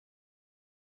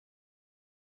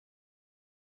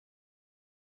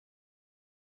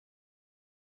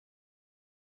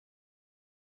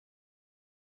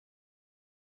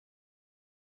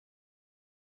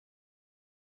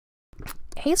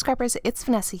Hey Scrappers, it's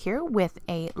Vanessa here with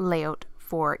a layout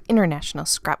for International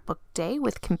Scrapbook Day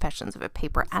with Confessions of a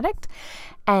Paper Addict,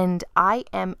 and I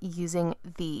am using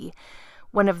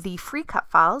one of the free cut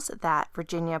files that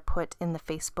Virginia put in the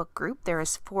Facebook group. There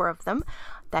is 4 of them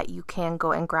that you can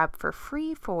go and grab for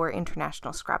free for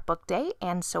International Scrapbook Day,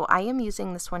 and so I am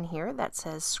using this one here that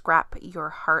says Scrap Your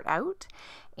Heart Out,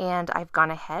 and I've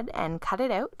gone ahead and cut it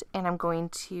out, and I'm going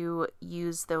to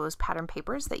use those pattern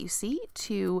papers that you see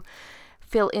to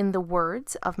fill in the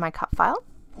words of my cut file.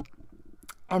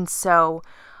 And so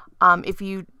if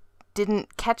you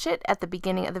didn't catch it at the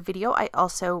beginning of the video, I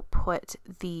also put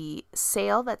the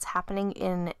sale that's happening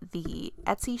in the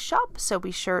Etsy shop, so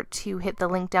be sure to hit the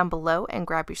link down below and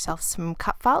grab yourself some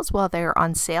cut files while they're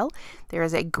on sale. There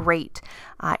is a great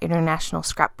International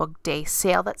Scrapbook Day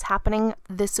sale that's happening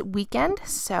this weekend.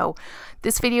 So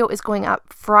this video is going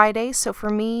up Friday, so for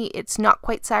me it's not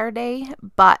quite Saturday,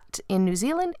 but in New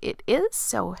Zealand it is,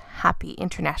 so happy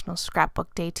International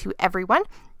Scrapbook Day to everyone.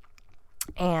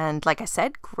 And like I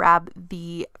said, grab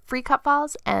the free cut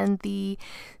files and the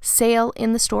sale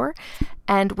in the store.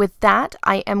 And with that,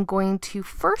 I am going to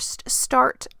first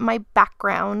start my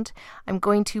background. I'm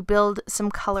going to build some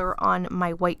color on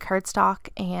my white cardstock,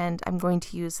 and I'm going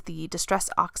to use the Distress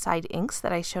Oxide inks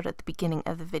that I showed at the beginning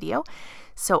of the video.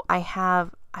 So I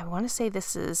want to say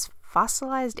this is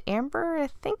Fossilized Amber, I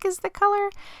think is the color.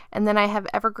 And then I have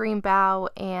Evergreen Bough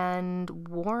and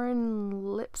Worn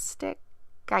Lipstick,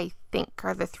 I think,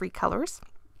 are the 3 colors.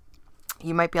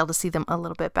 You might be able to see them a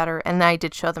little bit better, and I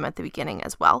did show them at the beginning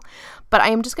as well. But I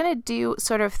am just going to do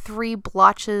sort of 3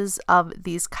 blotches of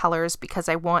these colors because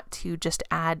I want to just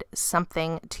add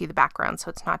something to the background, so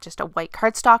it's not just a white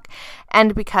cardstock,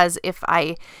 and because if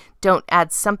I don't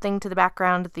add something to the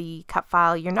background, the cut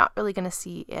file, you're not really going to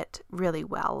see it really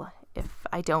well if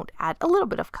I don't add a little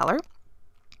bit of color.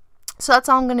 So that's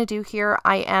all I'm going to do here.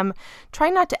 I am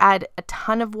trying not to add a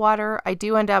ton of water. I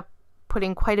do end up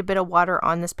putting quite a bit of water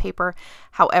on this paper.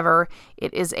 However,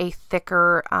 it is a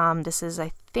thicker, this is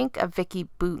I think a Vicky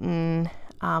Bouton,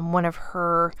 one of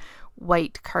her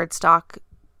white cardstock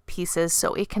pieces,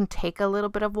 so it can take a little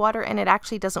bit of water, and it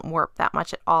actually doesn't warp that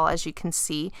much at all, as you can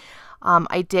see.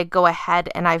 I did go ahead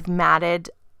and I've matted.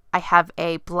 I have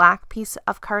a black piece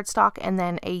of cardstock and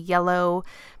then a yellow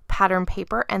pattern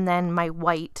paper and then my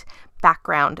white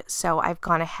background. So I've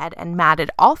gone ahead and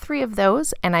matted all 3 of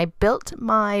those, and I built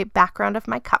my background of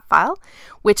my cut file,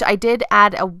 which I did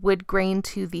add a wood grain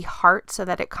to the heart so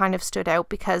that it kind of stood out,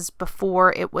 because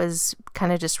before it was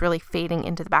kind of just really fading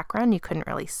into the background. You couldn't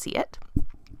really see it.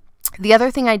 The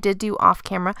other thing I did do off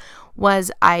camera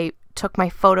was I took my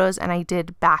photos and I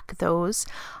did back those.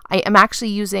 I am actually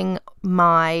using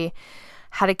my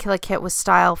How to Kill a Kit with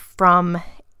Style from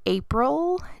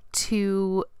April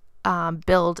to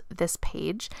build this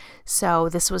page. So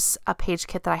this was a page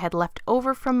kit that I had left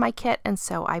over from my kit, and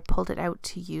so I pulled it out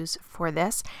to use for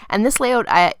this. And this layout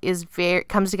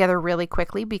comes together really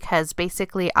quickly because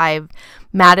basically I've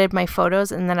matted my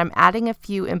photos and then I'm adding a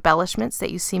few embellishments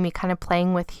that you see me kind of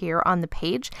playing with here on the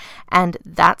page, and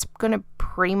that's going to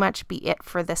pretty much be it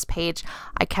for this page.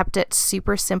 I kept it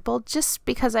super simple just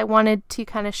because I wanted to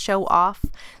kind of show off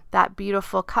that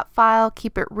beautiful cut file,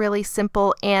 keep it really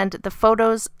simple, and the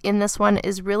photos in this one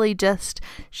is really just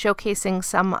showcasing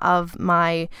some of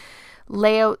my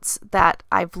layouts that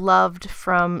I've loved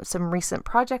from some recent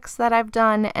projects that I've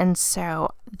done. And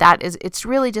so it's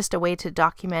really just a way to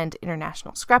document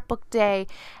International Scrapbook Day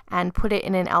and put it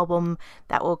in an album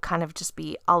that will kind of just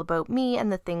be all about me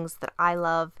and the things that I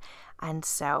love. And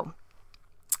so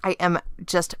I am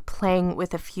just playing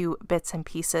with a few bits and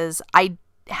pieces. I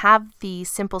have the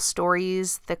Simple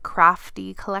Stories, the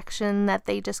Crafty collection that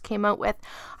they just came out with.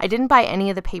 I didn't buy any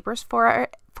of the papers for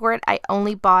it. I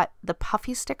only bought the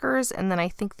puffy stickers and then I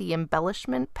think the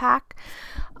embellishment pack,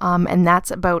 and that's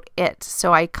about it.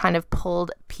 So I kind of pulled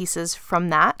pieces from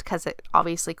that because it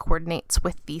obviously coordinates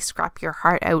with the Scrap Your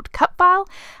Heart Out cut file,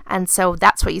 and so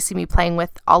that's what you see me playing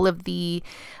with. All of the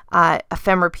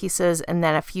ephemera pieces and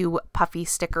then a few puffy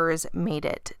stickers made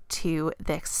it to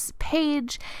this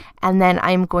page, and then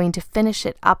I'm going to finish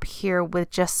it up here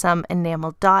with just some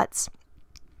enamel dots.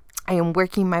 I am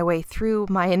working my way through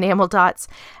my enamel dots,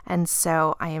 and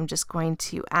so I am just going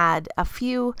to add a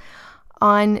few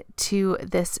on to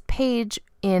this page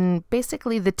in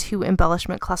basically the 2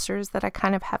 embellishment clusters that I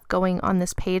kind of have going on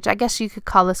this page. I guess you could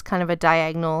call this kind of a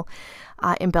diagonal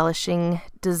embellishing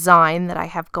design that I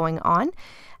have going on.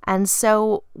 And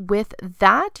so with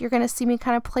that, you're going to see me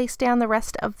kind of place down the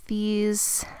rest of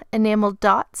these enameled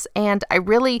dots. And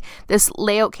this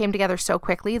layout came together so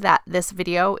quickly that this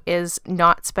video is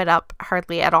not sped up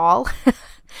hardly at all.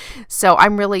 So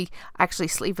I'm really actually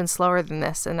even slower than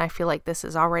this, and I feel like this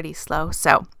is already slow.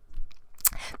 So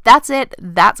that's it.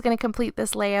 That's going to complete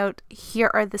this layout.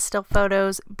 Here are the still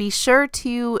photos. Be sure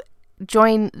to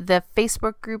join the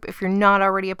Facebook group if you're not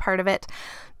already a part of it.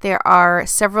 There are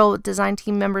several design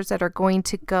team members that are going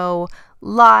to go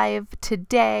live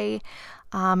today.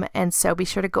 And so be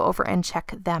sure to go over and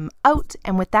check them out.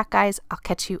 And with that, guys, I'll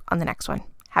catch you on the next one.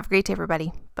 Have a great day,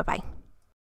 everybody. Bye-bye.